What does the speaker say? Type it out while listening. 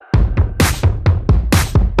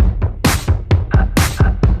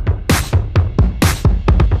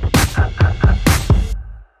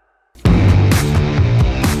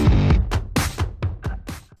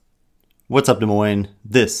What's up, Des Moines?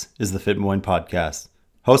 This is the Fit Des Moines podcast,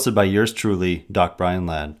 hosted by yours truly, Doc Brian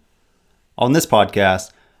Ladd. On this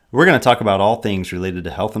podcast, we're going to talk about all things related to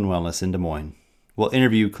health and wellness in Des Moines. We'll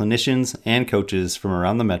interview clinicians and coaches from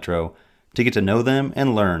around the metro to get to know them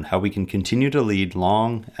and learn how we can continue to lead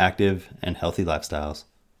long, active, and healthy lifestyles.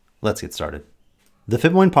 Let's get started. The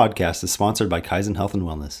Fit Des Moines podcast is sponsored by Kaizen Health and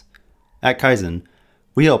Wellness. At Kaizen,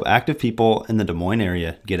 we help active people in the Des Moines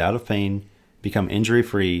area get out of pain, become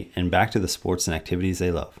injury-free, and back to the sports and activities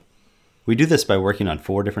they love. We do this by working on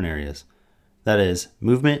 4 different areas. That is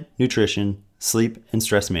movement, nutrition, sleep, and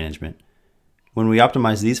stress management. When we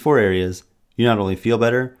optimize these 4 areas, you not only feel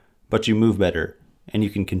better, but you move better, and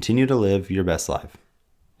you can continue to live your best life.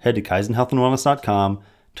 Head to KaizenHealthAndWellness.com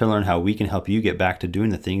to learn how we can help you get back to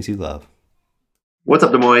doing the things you love. What's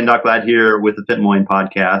up, Des Moines? Doc Ladd here with the Fit Des Moines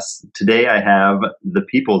podcast. Today I have the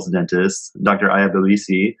people's dentist, Dr. Ayah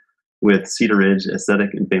Bilbeisi, with Cedar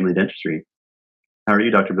Aesthetic and Family Dentistry. How are you,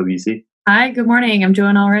 Dr. Bilbeisi? Hi, good morning. I'm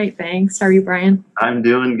doing all right, thanks. How are you, Brian? I'm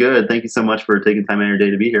doing good. Thank you so much for taking time out of your day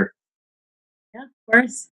to be here. Yeah, of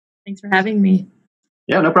course. Thanks for having me.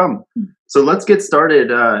 Yeah, no problem. So let's get started.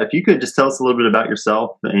 If you could just tell us a little bit about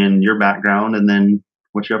yourself and your background and then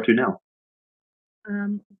what you're up to now.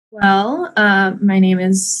 My name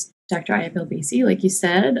is Dr. Ayah Bilbeisi, like you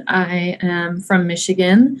said. I am from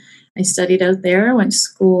Michigan. I studied out there, went to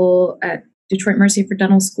school at Detroit Mercy for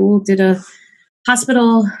dental school, did a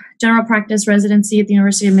hospital general practice residency at the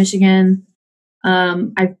University of Michigan.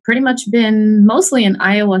 I've pretty much been mostly in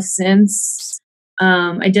Iowa since.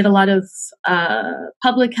 I did a lot of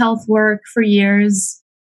public health work for years,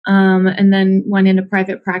 and then went into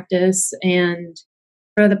private practice. And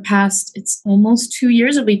for the past, it's almost 2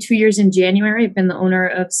 years, it'll be 2 years in January, I've been the owner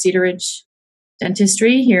of Cedar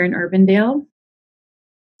Dentistry here in Urbandale.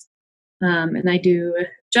 And I do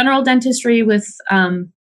general dentistry with a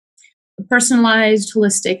personalized,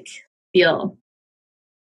 holistic feel.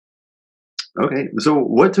 Okay. So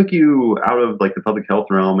what took you out of like the public health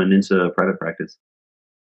realm and into private practice?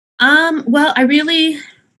 I really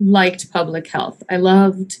liked public health. I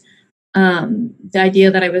loved the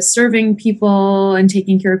idea that I was serving people and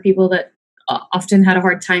taking care of people that often had a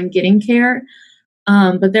hard time getting care.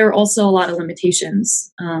 But there were also a lot of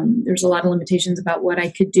limitations. There's a lot of limitations about what I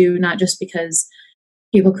could do, not just because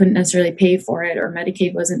people couldn't necessarily pay for it or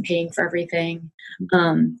Medicaid wasn't paying for everything.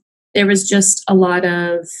 There was just a lot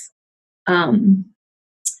of,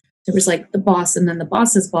 there was like the boss and then the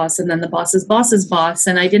boss's boss and then the boss's boss's boss.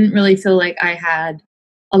 And I didn't really feel like I had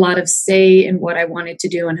a lot of say in what I wanted to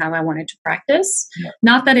do and how I wanted to practice. Yeah.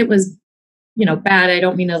 Not that it was bad. I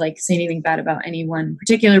don't mean to like say anything bad about anyone in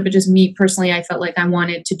particular, but just me personally, I felt like I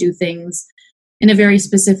wanted to do things in a very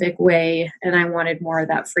specific way and I wanted more of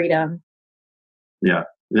that freedom. Yeah.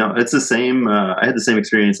 It's the same. I had the same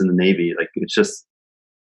experience in the Navy. Like it's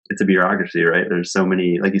a bureaucracy, right? There's so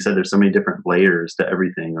many, like you said, there's so many different layers to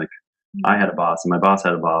everything. Like I had a boss and my boss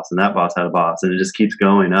had a boss and that boss had a boss and it just keeps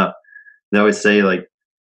going up. They always say like,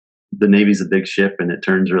 the Navy's a big ship and it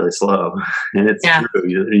turns really slow. And it's true.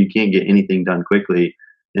 You can't get anything done quickly.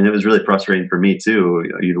 And it was really frustrating for me too.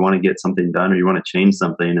 You'd want to get something done or you want to change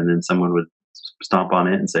something and then someone would stomp on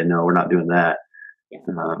it and say, no, we're not doing that. Yeah.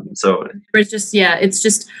 So it's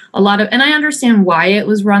just a lot of, and I understand why it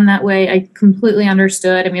was run that way. I completely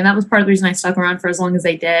understood. I mean, that was part of the reason I stuck around for as long as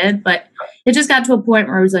I did, but it just got to a point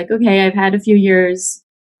where I was like, okay, I've had a few years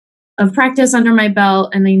of practice under my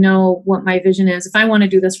belt and they know what my vision is. If I want to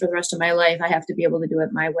do this for the rest of my life, I have to be able to do it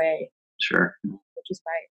my way. Sure. Which is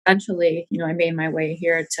why eventually, I made my way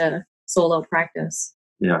here to solo practice.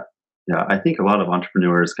 Yeah. Yeah. I think a lot of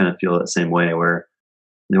entrepreneurs kind of feel the same way where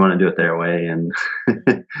they want to do it their way and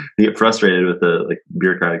they get frustrated with the like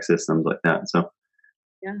bureaucratic systems like that. So,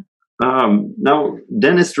 yeah. Now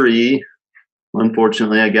dentistry,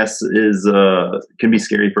 unfortunately, I guess is, can be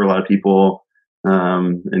scary for a lot of people.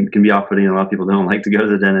 And can be off-putting. A lot of people don't like to go to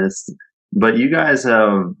the dentist, but you guys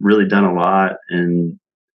have really done a lot. And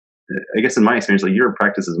I guess in my experience, like your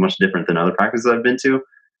practice is much different than other practices I've been to,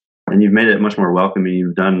 and you've made it much more welcoming.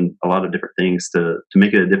 You've done a lot of different things to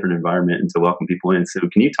make it a different environment and to welcome people in. So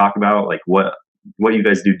can you talk about like what you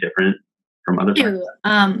guys do different from other practices?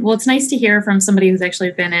 Well, it's nice to hear from somebody who's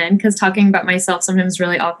actually been in, because talking about myself sometimes is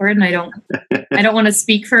really awkward and I don't want to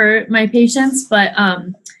speak for my patients, but,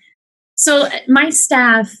 so my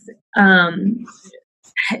staff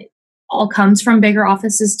all comes from bigger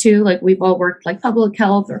offices too. Like we've all worked like public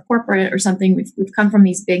health or corporate or something. We've come from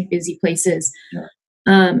these big, busy places. Yeah.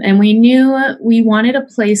 And we knew we wanted a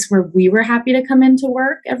place where we were happy to come into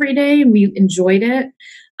work every day and we enjoyed it.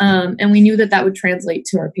 And we knew that would translate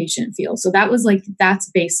to our patient feel. So that was like,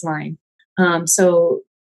 that's baseline. So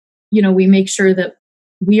we make sure that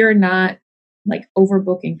we are not like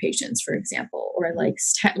overbooking patients, for example, or like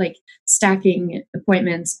stacking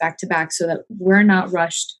appointments back to back so that we're not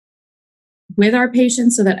rushed with our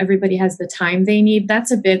patients so that everybody has the time they need.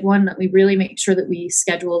 That's a big one that we really make sure that we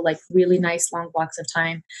schedule like really nice long blocks of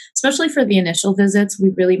time, especially for the initial visits. We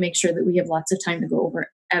really make sure that we have lots of time to go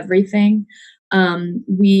over everything.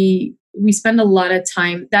 We spend a lot of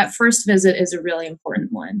time. That first visit is a really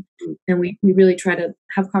important one. And we really try to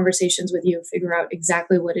have conversations with you, figure out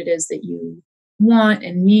exactly what it is that you want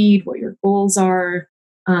and need, what your goals are,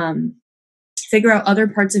 figure out other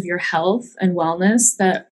parts of your health and wellness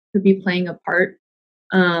that could be playing a part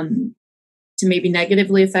to maybe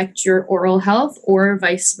negatively affect your oral health or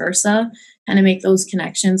vice versa, kind of make those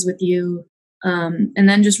connections with you. And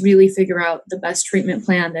then just really figure out the best treatment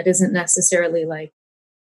plan that isn't necessarily like,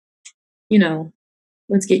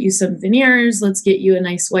 let's get you some veneers, let's get you a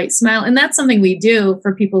nice white smile. And that's something we do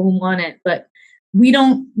for people who want it, but we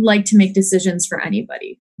don't like to make decisions for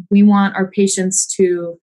anybody. We want our patients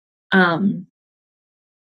to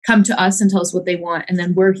come to us and tell us what they want. And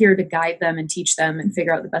then we're here to guide them and teach them and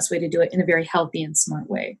figure out the best way to do it in a very healthy and smart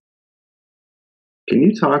way. Can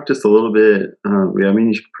you talk just a little bit?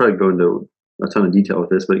 You should probably go into a ton of detail with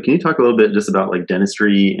this, but can you talk a little bit just about like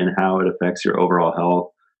dentistry and how it affects your overall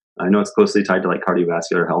health? I know it's closely tied to like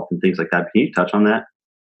cardiovascular health and things like that. Can you touch on that?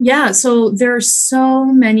 Yeah. So there are so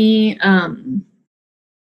many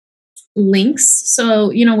links.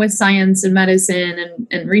 So, with science and medicine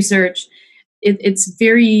and research, it's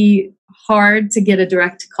very hard to get a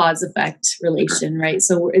direct cause effect relation, right?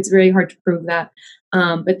 So it's very hard to prove that.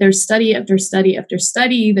 But there's study after study after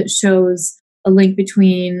study that shows a link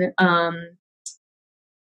between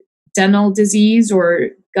dental disease or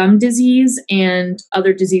gum disease and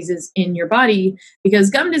other diseases in your body, because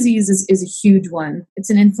gum disease is a huge one. It's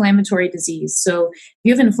an inflammatory disease. So if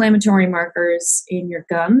you have inflammatory markers in your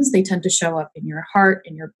gums, they tend to show up in your heart,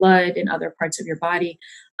 in your blood, in other parts of your body.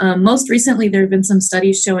 Most recently, there have been some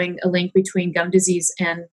studies showing a link between gum disease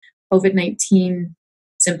and COVID-19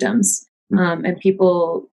 symptoms, and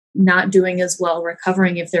people not doing as well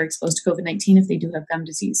recovering if they're exposed to COVID-19 if they do have gum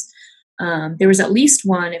disease. There was at least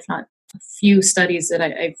one, if not a few studies that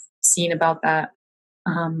I've seen about that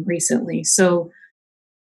recently. So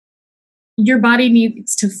your body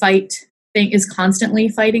needs to is constantly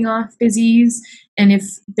fighting off disease. And if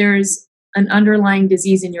there's an underlying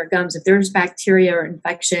disease in your gums, if there's bacteria or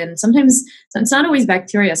infection, sometimes it's not always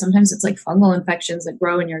bacteria. Sometimes it's like fungal infections that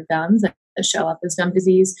grow in your gums that show up as gum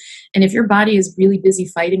disease. And if your body is really busy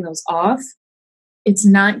fighting those off, it's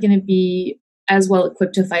not going to be as well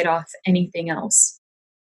equipped to fight off anything else.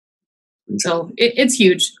 So it's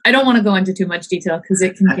huge. I don't want to go into too much detail because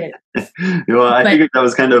it can get. I figured that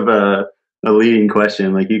was kind of a leading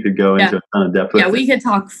question. Like you could go into a ton of depth. Yeah, we could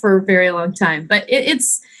talk for a very long time, but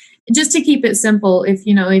it's just to keep it simple. If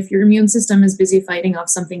your immune system is busy fighting off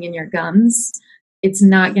something in your gums, it's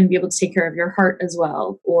not going to be able to take care of your heart as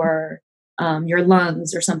well, or your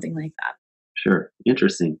lungs, or something like that. Sure,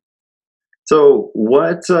 interesting. So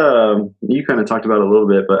what, you kind of talked about it a little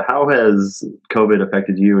bit, but how has COVID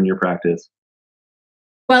affected you and your practice?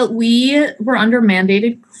 Well, we were under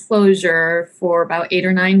mandated closure for about 8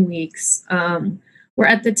 or 9 weeks, where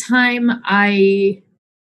at the time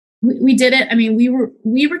we did it. I mean, we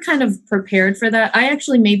were kind of prepared for that. I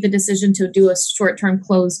actually made the decision to do a short-term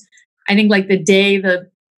close, I think like the day the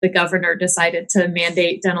governor decided to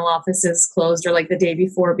mandate dental offices closed, or like the day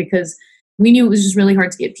before, because we knew it was just really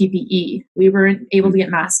hard to get PPE. We weren't able to get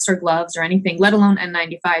masks or gloves or anything, let alone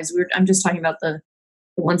N95s. I'm just talking about the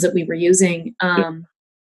ones that we were using.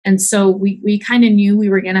 And so we kind of knew we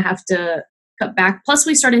were going to have to cut back. Plus,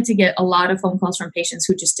 we started to get a lot of phone calls from patients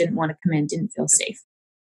who just didn't want to come in, didn't feel safe.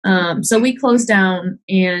 So we closed down,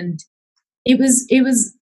 and it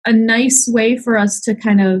was a nice way for us to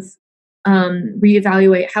kind of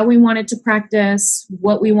reevaluate how we wanted to practice,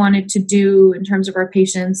 what we wanted to do in terms of our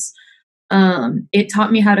patients. It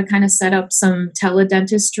taught me how to kind of set up some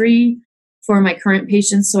teledentistry for my current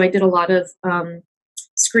patients. So I did a lot of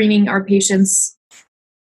screening our patients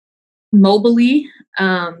mobily.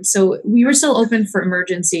 So we were still open for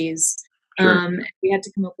emergencies. Sure. We had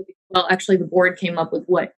to come up with, actually the board came up with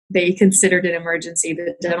what they considered an emergency,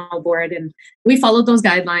 the dental board, and we followed those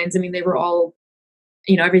guidelines. I mean, they were all,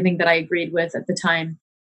 everything that I agreed with at the time.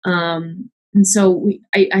 And so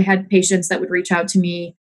I had patients that would reach out to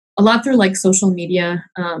me a lot through like social media.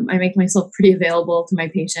 I make myself pretty available to my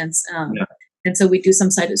patients. And so we do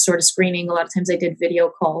some sort of screening. A lot of times I did video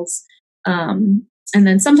calls. And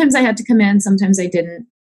then sometimes I had to come in, sometimes I didn't.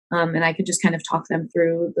 And I could just kind of talk them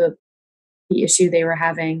through the issue they were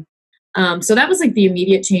having. So that was like the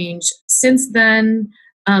immediate change. Since then,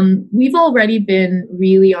 we've already been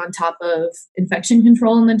really on top of infection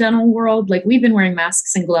control in the dental world. Like we've been wearing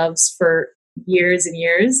masks and gloves for years and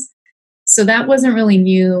years. So that wasn't really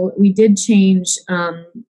new. We did change,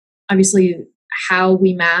 obviously, how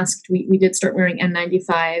we masked. We did start wearing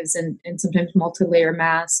N95s and sometimes multi-layer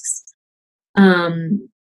masks.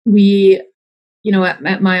 We,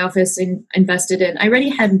 at my office invested in, I already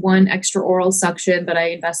had one extra oral suction, but I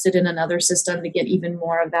invested in another system to get even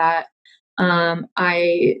more of that.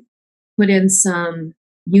 I put in some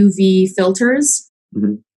UV filters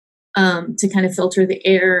to kind of filter the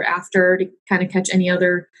air after to kind of catch any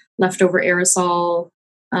other leftover aerosol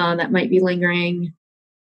that might be lingering.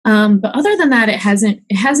 But other than that, it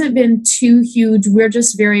hasn't been too huge. We're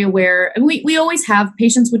just very aware. And we always have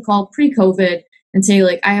patients would call pre-COVID and say,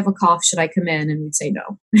 like, I have a cough, should I come in? And we'd say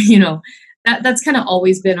no. That's kind of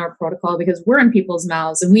always been our protocol because we're in people's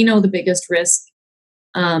mouths and we know the biggest risk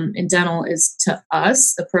in dental is to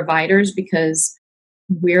us, the providers, because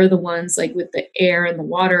we're the ones like with the air and the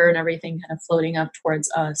water and everything kind of floating up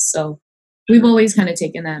towards us. So we've always kind of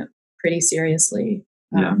taken that pretty seriously.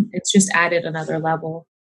 It's just added another level.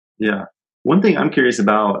 Yeah. One thing I'm curious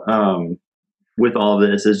about with all of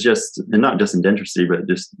this is just, and not just in dentistry, but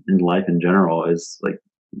just in life in general, is like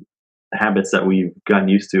habits that we've gotten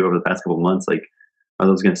used to over the past couple of months. Like, are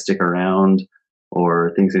those going to stick around, or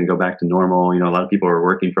are things going to go back to normal? A lot of people are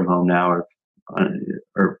working from home now,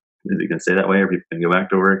 or is it going to stay that way? Are people going to go back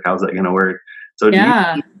to work? How's that going to work? So do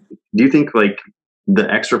you think like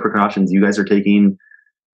the extra precautions you guys are taking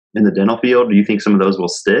in the dental field, do you think some of those will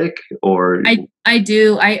stick? Or I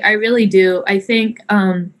do. I really do. I think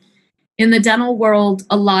in the dental world,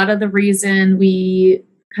 a lot of the reason we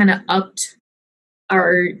kind of upped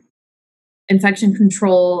our infection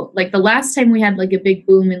control, like the last time we had like a big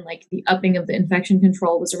boom in like the upping of the infection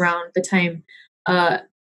control was around the time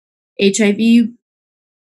HIV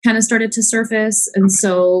kind of started to surface. And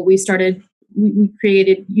so we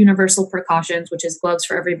created universal precautions, which is gloves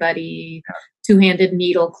for everybody, two-handed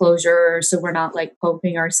needle closure, so we're not like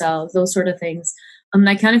poking ourselves, those sort of things. And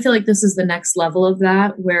I kind of feel like this is the next level of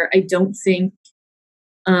that, where I don't think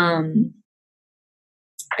we're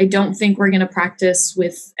going to practice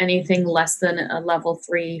with anything less than a level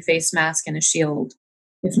 3 face mask and a shield,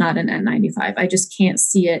 if not an N95. I just can't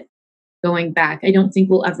see it going back. I don't think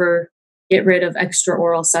we'll ever get rid of extra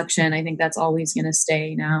oral suction. I think that's always going to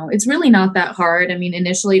stay now. It's really not that hard. I mean,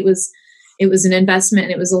 initially it was an investment,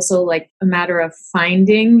 and it was also like a matter of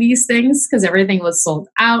finding these things because everything was sold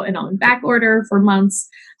out and on back order for months.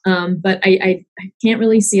 But I can't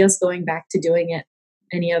really see us going back to doing it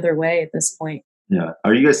any other way at this point. Yeah.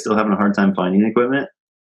 Are you guys still having a hard time finding equipment?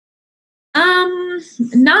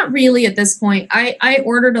 Not really at this point. I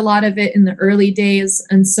ordered a lot of it in the early days,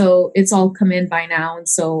 and so it's all come in by now. And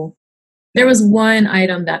so there was one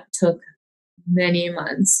item that took many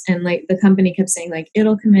months, and like the company kept saying like,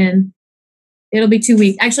 it'll come in, it'll be 2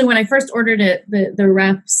 weeks. Actually, when I first ordered it, the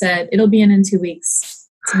rep said it'll be in 2 weeks.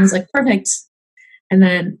 So I was like, perfect. And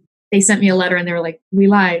then they sent me a letter and they were like, we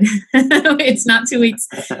lied. It's not 2 weeks.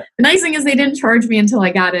 The nice thing is they didn't charge me until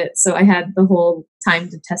I got it. So I had the whole time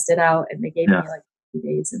to test it out, and they gave me like 2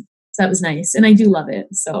 days. And so that was nice. And I do love it.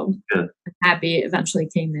 So I'm happy it eventually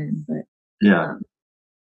came in. But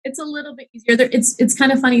it's a little bit easier. It's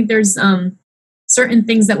kind of funny. There's certain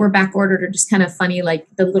things that were back ordered are just kind of funny, like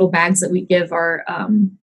the little bags that we give our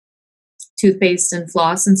toothpaste and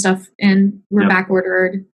floss and stuff, and we're back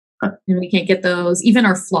ordered. And we can't get those. Even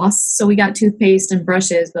our floss. So we got toothpaste and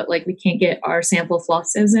brushes, but like we can't get our sample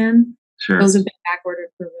flosses in. Sure. Those have been back ordered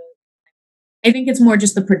for really. I think it's more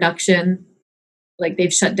just the production. Like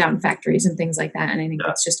they've shut down factories and things like that. And I think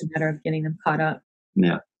it's just a matter of getting them caught up.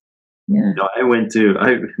 Yeah. Yeah.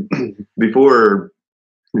 Before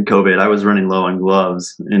COVID, I was running low on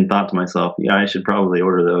gloves and thought to myself, I should probably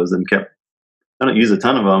order those, and I don't use a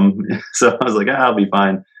ton of them. So I was like, I'll be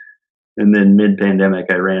fine. And then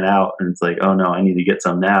mid-pandemic, I ran out, and it's like, oh no, I need to get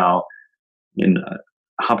some now. And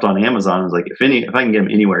hopped on Amazon. I was like, if I can get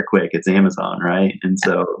them anywhere quick, it's Amazon, right? And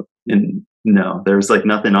so, no, there was like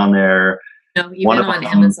nothing on there. No, even on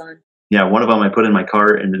Amazon. Yeah, one of them I put in my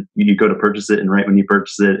cart, and you go to purchase it, and right when you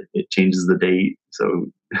purchase it, it changes the date. So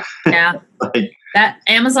yeah, that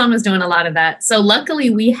Amazon was doing a lot of that. So luckily,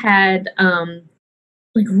 we had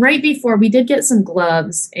like right before we did get some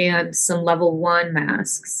gloves and some level 1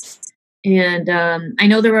 masks. And I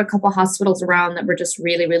know there were a couple hospitals around that were just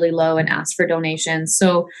really, really low and asked for donations.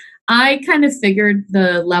 So I kind of figured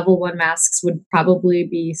the level 1 masks would probably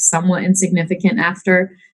be somewhat insignificant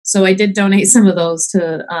after. So I did donate some of those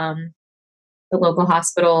to the local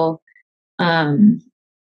hospital.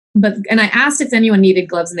 and I asked if anyone needed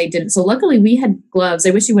gloves and they didn't. So luckily we had gloves.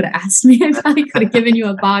 I wish you would have asked me. I probably could have given you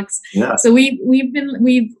a box. Yeah. So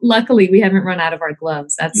luckily we haven't run out of our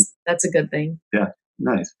gloves. That's a good thing. Yeah.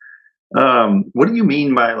 Nice. What do you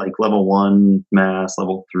mean by like level 1 mass,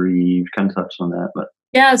 level 3? You've kind of touched on that, but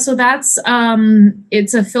Yeah. So that's,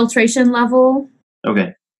 it's a filtration level.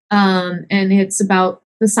 okay. And it's about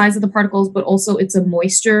the size of the particles, but also it's a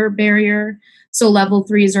moisture barrier. So level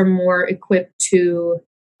 3s are more equipped to,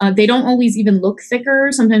 they don't always even look thicker.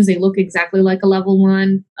 Sometimes they look exactly like a level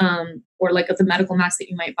 1, or like the medical mask that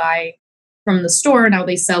you might buy from the store. Now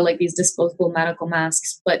they sell like these disposable medical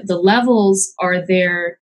masks, but the levels are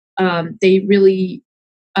there. They really,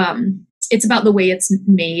 it's about the way it's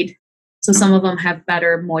made. So some of them have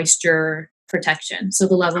better moisture protection. So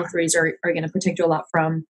the level 3s are going to protect you a lot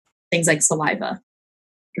from things like saliva.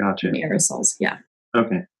 Gotcha. And aerosols. Yeah.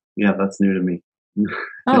 Okay. Yeah, that's new to me.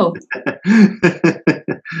 Oh.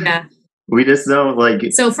 Yeah. We just don't like.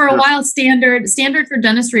 So for a while, standard for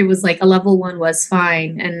dentistry was like a level 1 was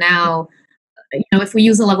fine, and now, if we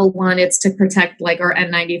use a level 1, it's to protect like our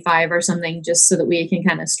N95 or something, just so that we can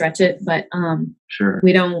kind of stretch it. But sure,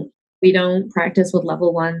 we don't practice with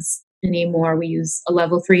level 1s anymore. We use a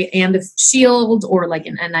level 3 and a shield, or like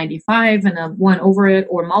an N95 and a 1 over it,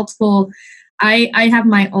 or multiple. I have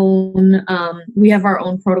my own, we have our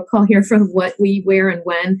own protocol here for what we wear and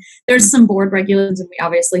when. There's some board regulations and we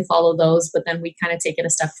obviously follow those, but then we kind of take it a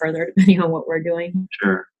step further depending on what we're doing.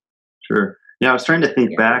 Sure. Yeah, I was trying to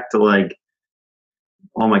think back to like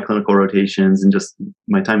all my clinical rotations and just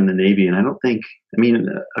my time in the Navy. And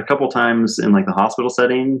a couple times in like the hospital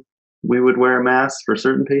setting, we would wear a mask for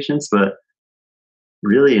certain patients, but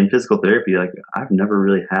really in physical therapy, like I've never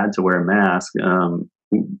really had to wear a mask.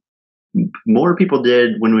 More people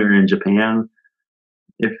did when we were in Japan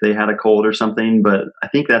if they had a cold or something, but I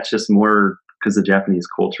think that's just more because the Japanese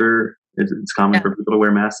culture it's common for people to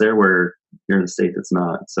wear masks there, where here in the States it's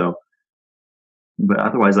not. So, but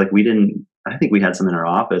otherwise, like I think we had some in our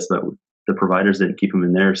office, but the providers didn't keep them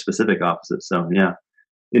in their specific offices. So yeah,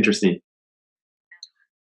 interesting.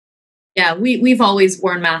 Yeah, we've always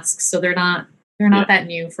worn masks, so they're not that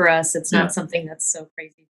new for us. It's not something that's so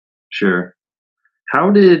crazy. Sure. How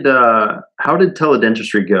did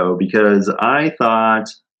teledentistry go? Because I thought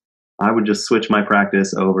I would just switch my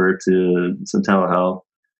practice over to some telehealth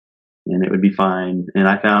and it would be fine. And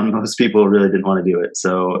I found most people really didn't want to do it.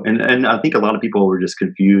 So, and I think a lot of people were just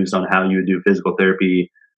confused on how you would do physical therapy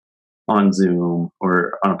on Zoom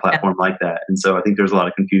or on a platform like that. And so I think there's a lot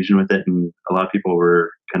of confusion with it, and a lot of people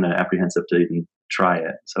were kind of apprehensive to even try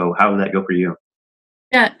it. So how did that go for you?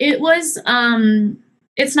 Yeah, it was,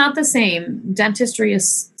 it's not the same. Dentistry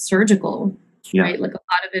is surgical, right? Like a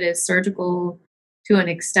lot of it is surgical to an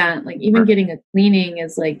extent. Like even getting a cleaning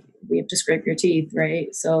is like, we have to scrape your teeth,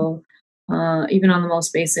 right? So even on the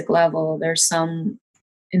most basic level, there's some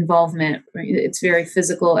involvement, right? It's very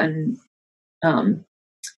physical, and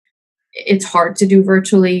it's hard to do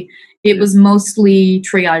virtually. It was mostly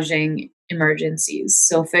triaging emergencies.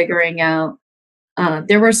 So figuring out,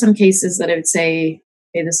 there were some cases that I would say,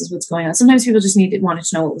 hey, this is what's going on. Sometimes people just wanted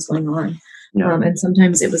to know what was going on. And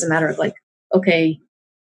sometimes it was a matter of like, okay,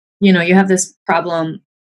 you have this problem.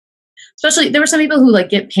 Especially there were some people who like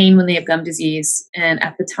get pain when they have gum disease. And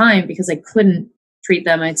at the time, because I couldn't treat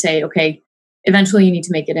them, I'd say, okay, eventually you need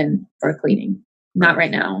to make it in for a cleaning. Not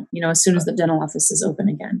right now, as soon as the dental office is open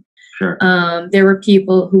again. Sure. There were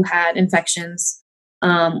people who had infections,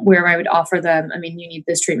 where I would offer them, you need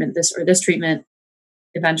this treatment, this or this treatment.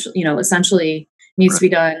 Eventually, essentially needs to be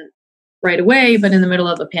done right away. But in the middle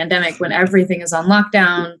of a pandemic, when everything is on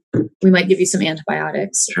lockdown, we might give you some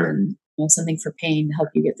antibiotics and something for pain to help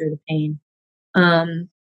you get through the pain.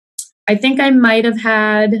 I think I might have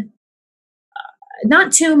had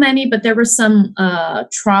not too many, but there were some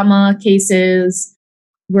trauma cases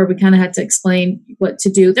where we kind of had to explain what to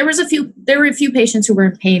do. There were a few patients who were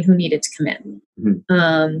in pain who needed to come in,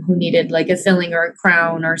 who needed like a filling or a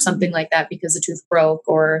crown or something like that because the tooth broke,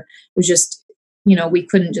 or it was just, we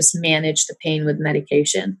couldn't just manage the pain with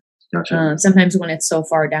medication. Gotcha. Sometimes when it's so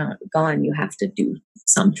far gone, you have to do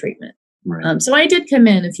some treatment. Right. So I did come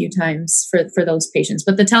in a few times for those patients,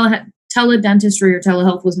 but the teledentistry or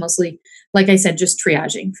telehealth was mostly, like I said, just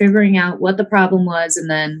triaging, figuring out what the problem was, and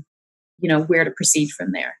then where to proceed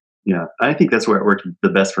from there. Yeah, I think that's where it worked the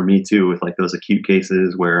best for me too, with like those acute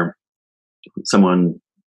cases where someone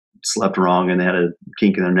slept wrong and they had a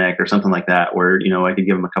kink in their neck or something like that, where I could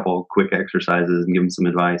give them a couple quick exercises and give them some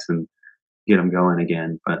advice and get them going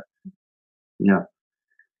again. But yeah,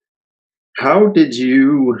 how did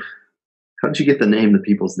you get the name The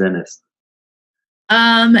People's Dentist?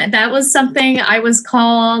 That was something I was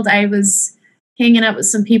called. I was hanging out with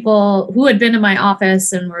some people who had been in my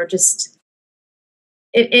office and were just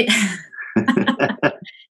it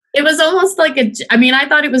it was almost like I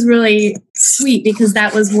thought it was really sweet because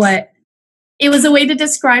that was what it was a way to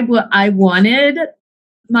describe what I wanted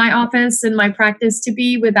my office and my practice to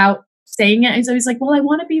be without saying it. So I was like, well, I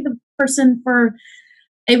want to be the person for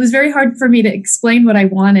it was very hard for me to explain what I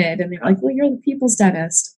wanted. And they're like, well, you're the people's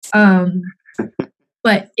dentist.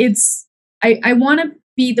 But I want to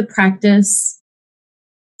be the practice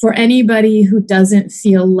for anybody who doesn't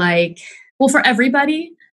feel like, well, for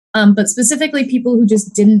everybody, but specifically people who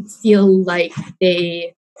just didn't feel like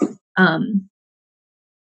they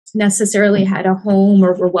necessarily had a home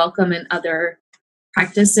or were welcome in other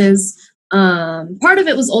practices. Part of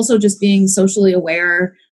it was also just being socially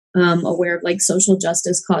aware of like social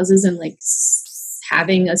justice causes and like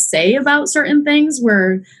having a say about certain things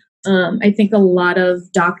where I think a lot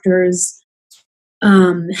of doctors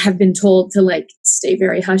have been told to like stay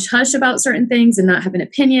very hush hush about certain things and not have an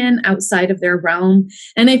opinion outside of their realm.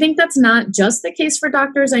 And I think that's not just the case for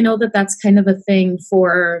doctors. I know that that's kind of a thing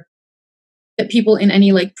for that people in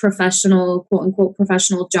any like professional, quote unquote,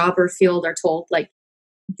 professional job or field are told like,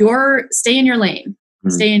 stay in your lane,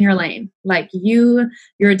 stay in your lane. Like you're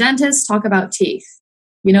a dentist, talk about teeth.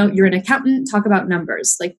 You're an accountant, talk about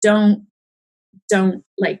numbers. Like don't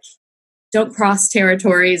cross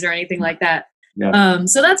territories or anything like that. Yeah.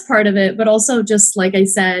 So that's part of it. But also just like I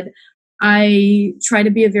said, I try to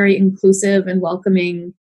be a very inclusive and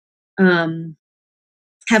welcoming, have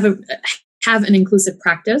an inclusive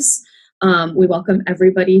practice. We welcome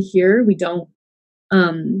everybody here. We don't,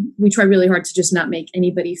 we try really hard to just not make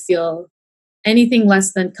anybody feel anything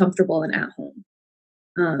less than comfortable and at home.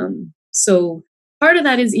 So part of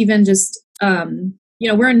that is even just,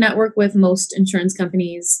 we're in network with most insurance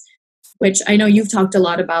companies, which I know you've talked a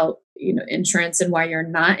lot about, insurance and why you're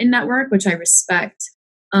not in network, which I respect.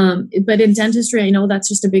 But in dentistry, I know that's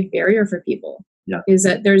just a big barrier for people. Yeah. Is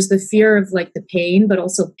that there's the fear of like the pain, but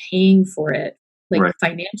also paying for it. Like right.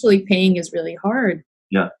 Financially paying is really hard.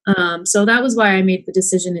 Yeah. So that was why I made the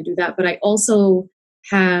decision to do that. But I also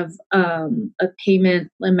have a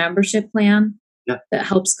membership plan that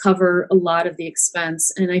helps cover a lot of the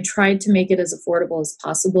expense. And I tried to make it as affordable as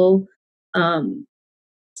possible,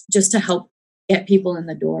 just to help get people in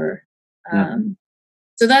the door.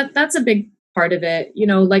 So that's a big part of it.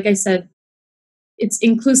 Like I said, it's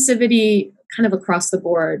inclusivity kind of across the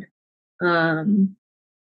board.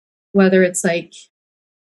 Whether it's like,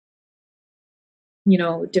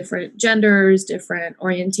 different genders, different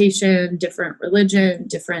orientation, different religion,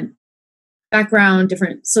 different background,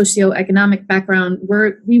 different socioeconomic background.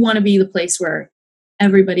 We want to be the place where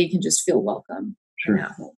everybody can just feel welcome and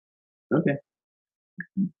at home. Okay.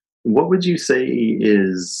 What would you say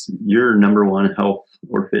is your number one health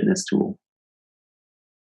or fitness tool?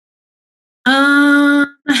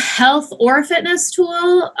 Health or fitness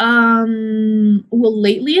tool? Well,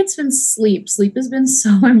 lately it's been sleep. Sleep has been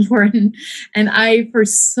so important. And I, for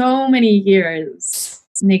so many years,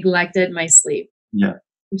 neglected my sleep. Yeah.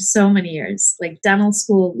 For so many years. Like dental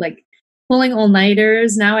school, like pulling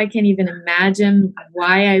all-nighters. Now I can't even imagine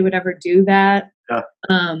why I would ever do that. Yeah.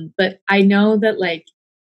 But I know that like,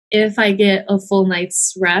 if I get a full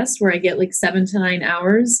night's rest where I get like 7 to 9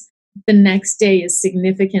 hours, the next day is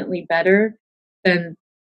significantly better than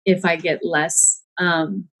if I get less.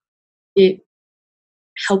 It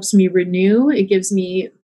helps me renew. It gives me,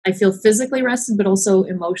 I feel physically rested, but also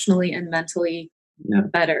emotionally and mentally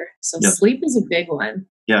better. So sleep is a big one.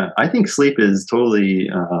 Yeah, I think sleep is totally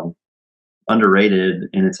underrated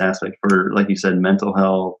in its aspect for, like you said, mental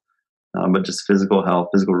health, but just physical health,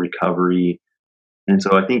 physical recovery. And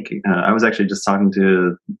so I think I was actually just talking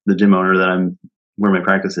to the gym owner where my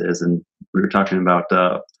practice is, and we were talking about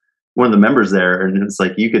one of the members there, and it's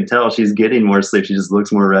like you could tell she's getting more sleep. She just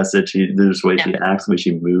looks more rested. There's the way she acts, the way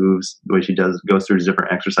she moves, the way she goes through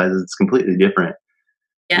different exercises. It's completely different.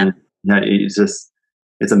 Yeah, and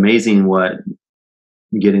it's amazing what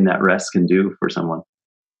getting that rest can do for someone.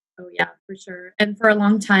 Oh yeah, for sure. And for a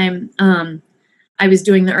long time, I was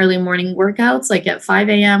doing the early morning workouts like at 5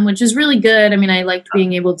 a.m., which is really good. I mean, I liked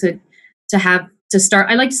being able to start.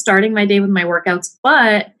 I liked starting my day with my workouts,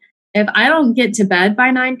 but if I don't get to bed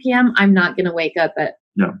by 9 p.m., I'm not going to wake up at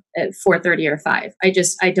 4:30 or 5.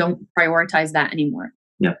 I don't prioritize that anymore.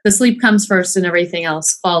 Yeah. The sleep comes first and everything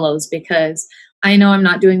else follows, because I know I'm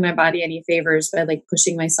not doing my body any favors by like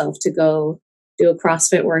pushing myself to go do a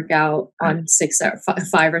CrossFit workout on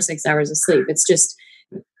 5 or 6 hours of sleep. It's just,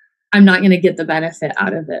 I'm not going to get the benefit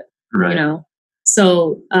out of it, right.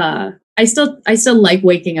 So I still like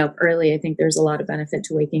waking up early. I think there's a lot of benefit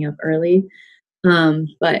to waking up early.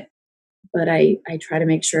 But I try to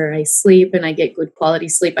make sure I sleep and I get good quality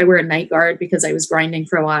sleep. I wear a night guard because I was grinding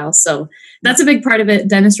for a while. So that's a big part of it.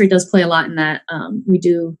 Dentistry does play a lot in that. We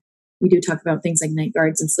do talk about things like night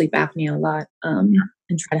guards and sleep apnea a lot,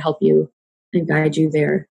 and try to help you and guide you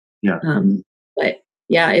there. Yeah. But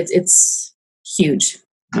yeah, it's huge.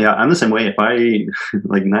 Yeah, I'm the same way. If I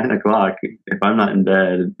like 9 o'clock, if I'm not in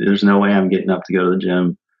bed, there's no way I'm getting up to go to the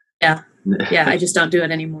gym. Yeah. Yeah, I just don't do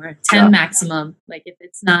it anymore. 10 maximum. Like if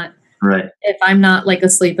it's not right. If I'm not like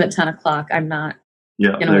asleep at 10 o'clock, I'm not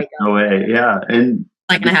gonna wake up. No way. Yeah. And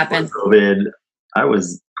not gonna happen. COVID, I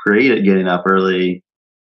was great at getting up early.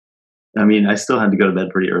 I mean, I still had to go to bed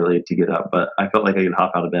pretty early to get up, but I felt like I could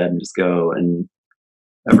hop out of bed and just go. And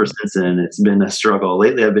ever since then, it's been a struggle.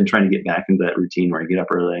 Lately, I've been trying to get back into that routine where I get up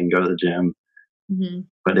early and go to the gym. Mm-hmm.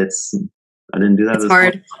 But I didn't do that. It's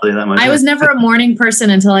hard. That much. I was never a morning person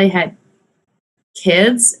until I had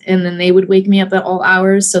kids, and then they would wake me up at all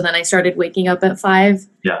hours. So then I started waking up at 5.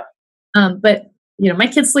 Yeah. But my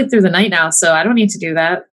kids sleep through the night now, so I don't need to do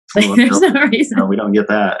that. There's no reason. No, we don't get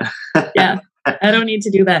that. Yeah. I don't need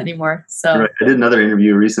to do that anymore. So right. I did another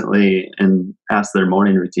interview recently and asked their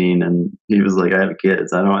morning routine, and he was like, "I have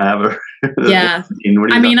kids. I don't have a yeah."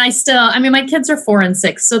 My kids are 4 and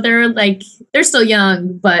 6, so they're still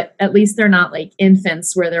young, but at least they're not like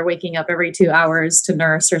infants where they're waking up every 2 hours to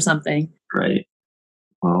nurse or something. Right.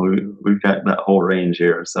 Well, we've got that whole range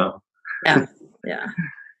here, so yeah.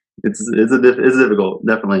 It's difficult,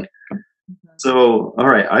 definitely. So, all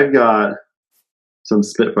right, I've got some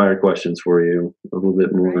spitfire questions for you, a little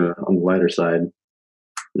bit more on the lighter side.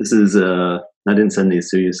 This is I didn't send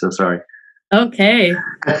these to you, so sorry. Okay.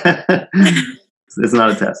 It's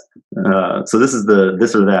not a test. So this is the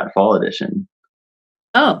this or that fall edition.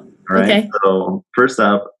 Oh, all right. Okay. So first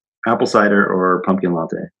up, apple cider or pumpkin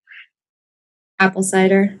latte? Apple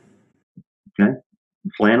cider. Okay.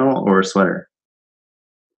 Flannel or sweater?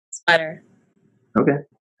 Sweater. Okay.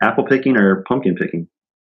 Apple picking or pumpkin picking?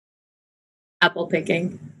 Apple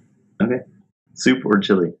picking. Okay. Soup or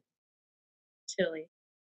chili? Chili.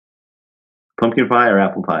 Pumpkin pie or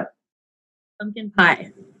apple pie? Pumpkin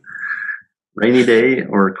pie. Rainy day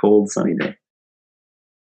or cold sunny day?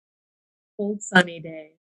 Cold sunny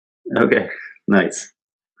day. Okay. Nice.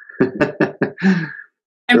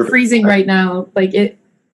 I'm freezing right now. I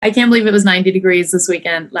can't believe it was 90 degrees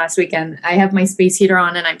last weekend. I have my space heater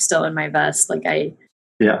on and I'm still in my vest. I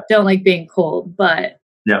don't like being cold, but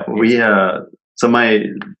yeah, I'm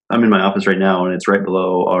in my office right now and it's right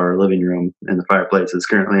below our living room and the fireplace is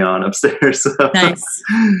currently on upstairs. So nice.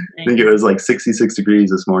 I think it was like 66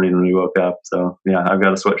 degrees this morning when we woke up. So yeah, I've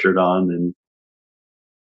got a sweatshirt on and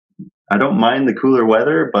I don't mind the cooler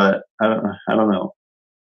weather, but I don't know.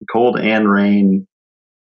 Cold and rain.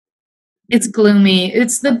 It's gloomy.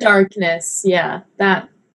 It's the darkness. Yeah. That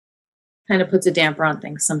kind of puts a damper on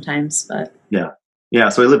things sometimes, but yeah. Yeah.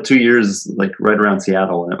 So I lived 2 years right around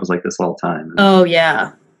Seattle and it was like this all the time. Oh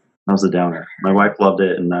yeah. That was a downer. My wife loved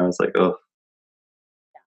it and I was like, oh.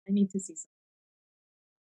 Yeah. I need to see something.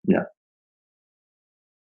 Yeah.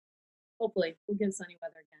 Hopefully we'll get sunny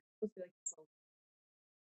weather again.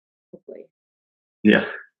 Hopefully. Yeah.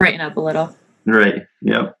 Brighten up a little. Right.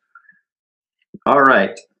 Yep. All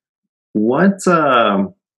right. What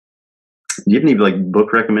do you have any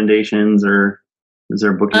book recommendations or is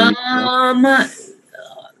there a book?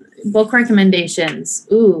 Book recommendations.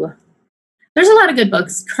 Ooh. There's a lot of good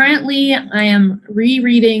books. Currently, I am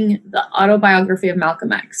rereading the autobiography of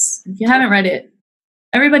Malcolm X. If you haven't read it,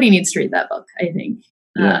 everybody needs to read that book, I think.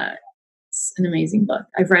 Yeah. It's an amazing book.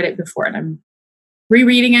 I've read it before and I'm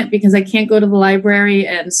rereading it because I can't go to the library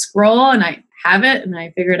and scroll, and I have it, and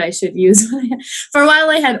I figured I should use for a while.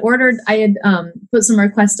 I had put some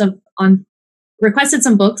requested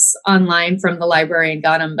some books online from the library and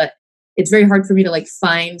got them, but it's very hard for me to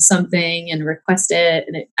find something and request it,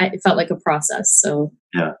 and it felt like a process. So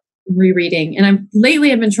yeah, rereading, and I've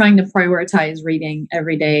been trying to prioritize reading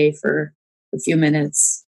every day for a few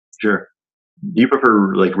minutes. Sure. Do you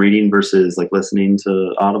prefer reading versus listening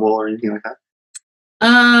to Audible or anything like that?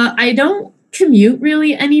 I don't commute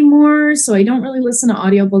really anymore, so I don't really listen to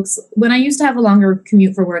audiobooks. When I used to have a longer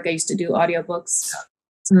commute for work, I used to do audiobooks.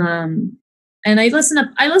 And I listen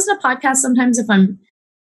to podcasts sometimes if I'm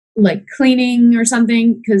cleaning or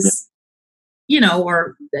something, because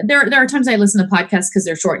or there are times I listen to podcasts because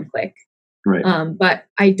they're short and quick. Right. But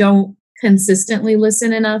I don't consistently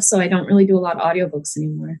listen enough, so I don't really do a lot of audiobooks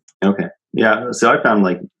anymore. Okay. Yeah. So I found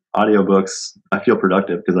audiobooks, I feel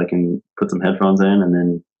productive because I can put some headphones in and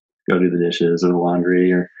then go do the dishes or the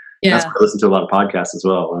laundry or That's why I listen to a lot of podcasts as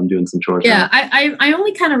well. I'm doing some chores. Yeah, I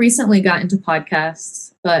only kind of recently got into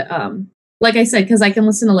podcasts, but like I said, because I can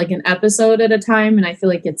listen to like an episode at a time, and I feel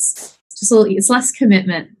like it's just it's less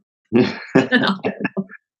commitment. Yeah.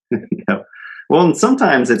 Well, and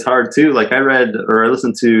sometimes it's hard too. Like I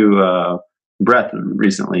listened to Breath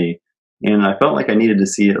recently, and I felt like I needed to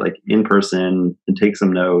see it like in person and take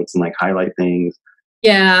some notes and like highlight things.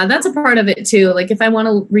 Yeah, that's a part of it too. Like if I want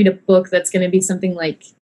to read a book that's going to be something like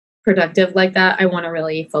productive like that, I want to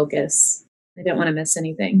really focus. I don't want to miss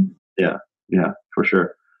anything. Yeah, for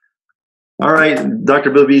sure. All right, Dr.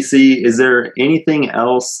 Bilbeisi, is there anything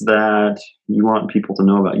else that you want people to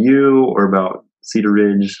know about you or about Cedar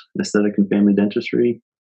Ridge Aesthetic and Family Dentistry?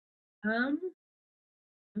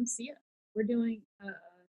 Let's see it. We're doing,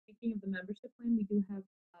 speaking of the membership plan, we do have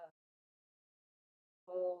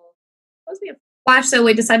supposed to be a flash sale.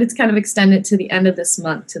 We decided to kind of extend it to the end of this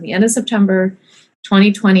month, to the end of September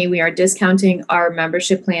 2020. We are discounting our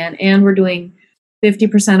membership plan, and we're doing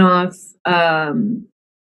 50% off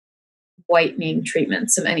whitening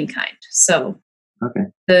treatments of any kind. So okay.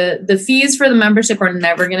 The fees for the membership are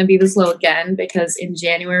never going to be this low again, because in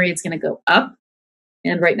January it's going to go up,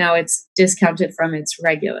 and right now it's discounted from its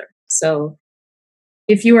regular. So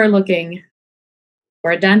if you are looking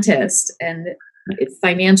for a dentist and if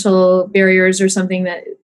financial barriers or something that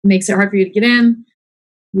makes it hard for you to get in,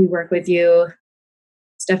 we work with you.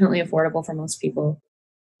 It's definitely affordable for most people.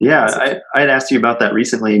 Yeah, I had asked you about that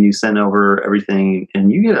recently, and you sent over everything,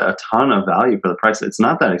 and you get a ton of value for the price. It's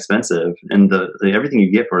not that expensive, and the everything you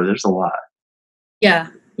get for it, there's a lot. Yeah.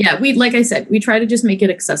 We, like I said, we try to just make it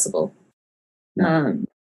accessible.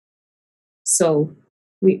 So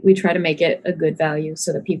we try to make it a good value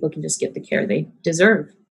so that people can just get the care they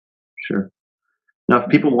deserve. Sure. Now, if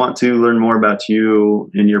people want to learn more about you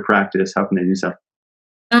and your practice, how can they do so?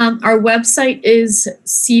 Our website is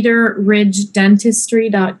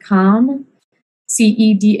cedarridgedentistry.com.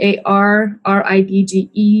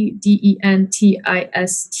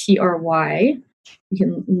 CedarRidgedentistry. You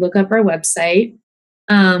can look up our website.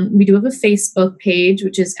 We do have a Facebook page,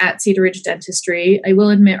 which is at Cedar Ridge Dentistry. I will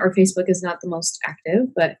admit our Facebook is not the most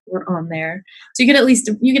active, but we're on there. So you could at least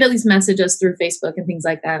message us through Facebook and things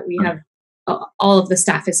like that. We have all of the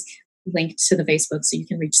staff is linked to the Facebook, so you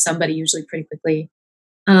can reach somebody usually pretty quickly.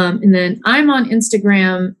 And then I'm on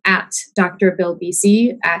Instagram at Dr.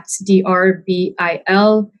 Bilbeisi, at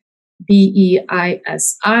DRBILBEISI.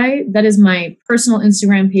 That is my personal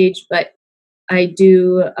Instagram page, but I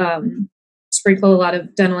do sprinkle a lot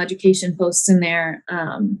of dental education posts in there.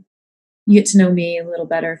 You get to know me a little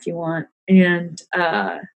better if you want. And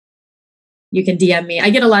you can DM me. I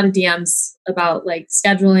get a lot of DMs about like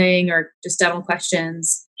scheduling or just dental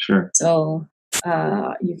questions. Sure. So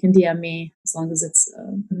you can DM me as long as it's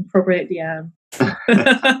an appropriate DM.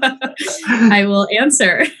 I will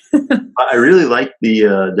answer. I really like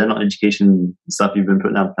the dental education stuff you've been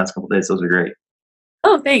putting out the past couple of days. Those are great.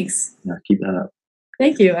 Oh, thanks. Yeah, keep that up.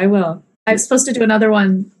 Thank you. I will. I was supposed to do another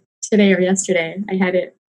one today or yesterday. I had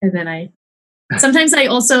it, and then sometimes I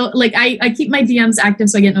also I keep my DMs active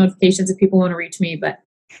so I get notifications if people want to reach me, but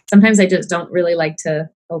sometimes I just don't really like to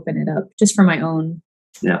open it up just for my own.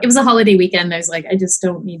 Yeah. It was a holiday weekend. I was like, I just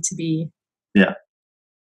don't need to be. Yeah.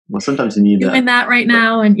 Well, sometimes you need doing that right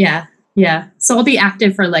now, and yeah. So I'll be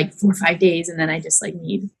active for like 4 or 5 days, and then I just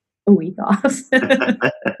need a week off.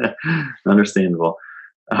 Understandable.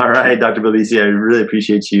 All right, Dr. Bilbeisi, I really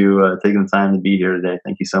appreciate you taking the time to be here today.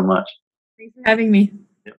 Thank you so much. Thanks for having me.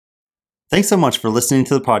 Yep. Thanks so much for listening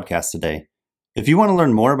to the podcast today. If you want to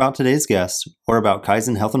learn more about today's guest or about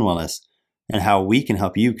Kaizen Health and Wellness and how we can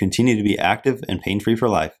help you continue to be active and pain-free for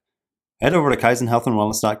life, head over to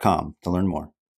kaizenhealthandwellness.com to learn more.